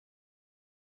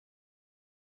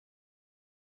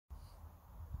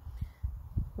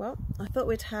Well, I thought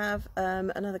we'd have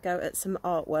another go at some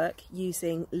artwork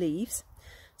using leaves.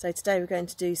 So today we're going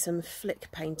to do some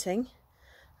flick painting.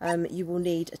 You will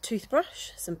need a toothbrush,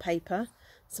 some paper,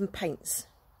 some paints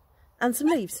and some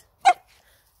leaves.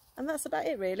 And that's about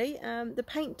it really. The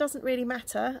paint doesn't really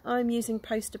matter. I'm using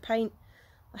poster paint.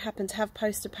 I happen to have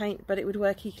poster paint, but it would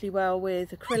work equally well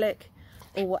with acrylic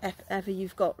or whatever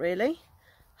you've got really.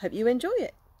 Hope you enjoy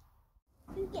it.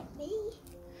 Get me.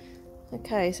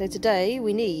 Okay, so today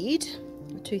we need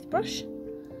a toothbrush,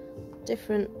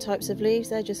 different types of leaves,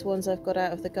 they're just ones I've got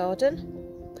out of the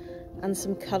garden, and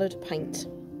some coloured paint.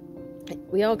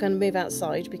 We are going to move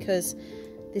outside because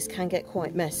this can get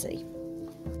quite messy.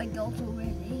 I got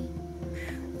already.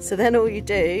 So then all you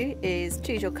do is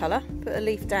choose your colour, put a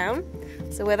leaf down.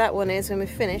 So where that one is, when we're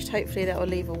finished, hopefully that will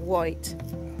leave a white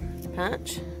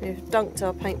patch. We've dunked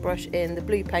our paintbrush in the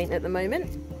blue paint at the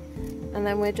moment. And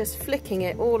then we're just flicking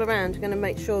it all around. We're going to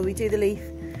make sure we do the leaf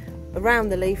around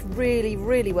the leaf really,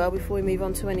 really well before we move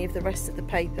on to any of the rest of the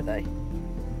paper though.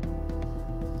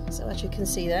 So as you can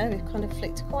see there, we've kind of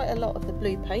flicked quite a lot of the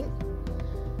blue paint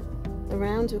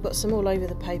around. We've got some all over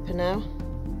the paper now.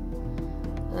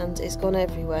 And it's gone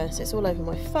everywhere. So it's all over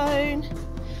my phone.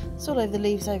 It's all over the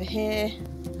leaves over here.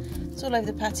 It's all over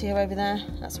the patio over there.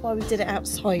 That's why we did it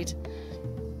outside.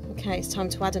 Okay, it's time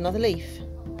to add another leaf.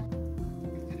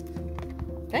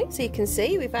 Okay, so you can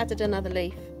see we've added another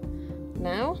leaf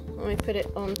now, and we put it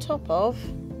on top of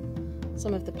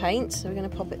some of the paint, so we're going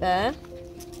to pop it there.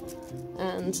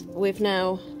 And we've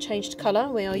now changed colour,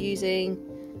 we are using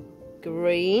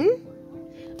green,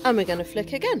 and we're going to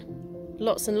flick again.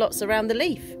 Lots and lots around the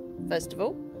leaf, first of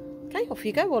all. Okay, off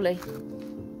you go, Ollie.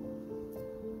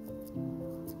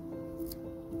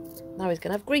 Now he's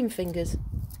going to have green fingers.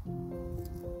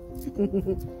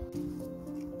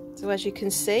 So as you can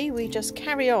see, we just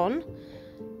carry on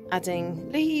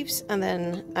adding leaves and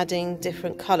then adding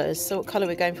different colours. So what colour are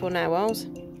we going for now, Wiles?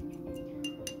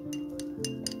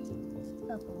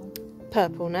 Purple.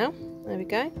 Purple now. There we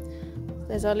go.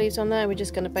 There's our leaves on there. We're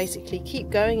just going to basically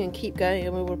keep going and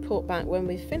we'll report back when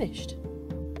we've finished.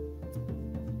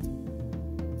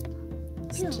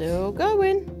 Still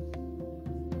going.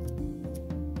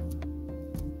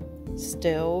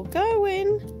 Still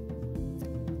going.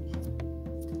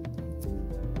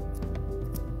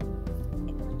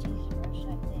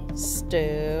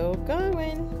 Still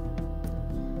going.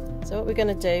 So what we're going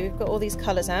to do, we've got all these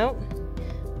colours out.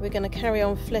 We're going to carry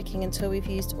on flicking until we've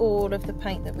used all of the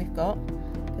paint that we've got,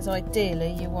 because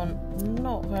ideally you want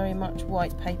not very much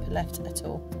white paper left at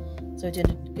all. So we're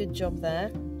doing a good job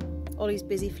there. Ollie's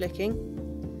busy flicking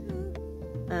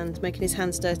and making his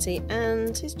hands dirty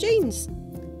and his jeans.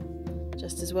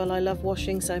 Just as well I love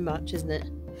washing so much, isn't it?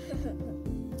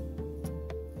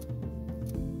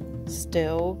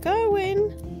 Still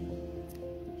going.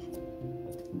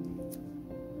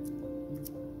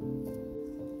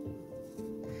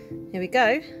 Here we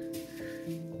go.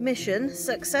 Mission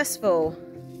successful.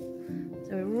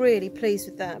 So we're really pleased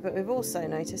with that, but we've also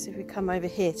noticed, if we come over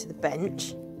here to the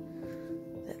bench,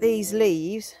 that these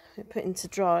leaves we're putting to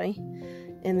dry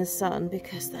in the sun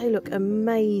because they look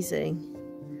amazing.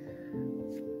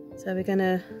 So we're going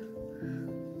to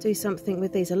do something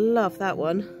with these. I love that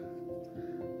one.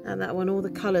 And that one, all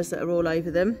the colours that are all over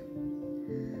them.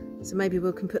 So maybe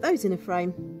we can put those in a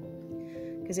frame,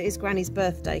 because it is Granny's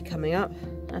birthday coming up,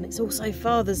 and it's also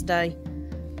Father's Day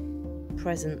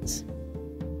presents.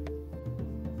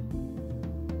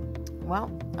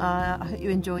 Well, I hope you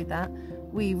enjoyed that.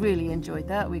 We really enjoyed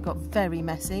that. We got very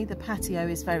messy. The patio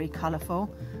is very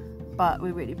colourful, but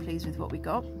we're really pleased with what we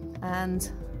got. And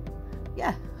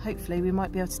yeah, hopefully we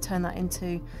might be able to turn that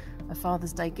into a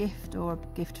Father's Day gift or a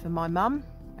gift for my mum.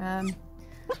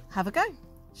 Have a go.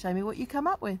 Show me what you come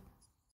up with.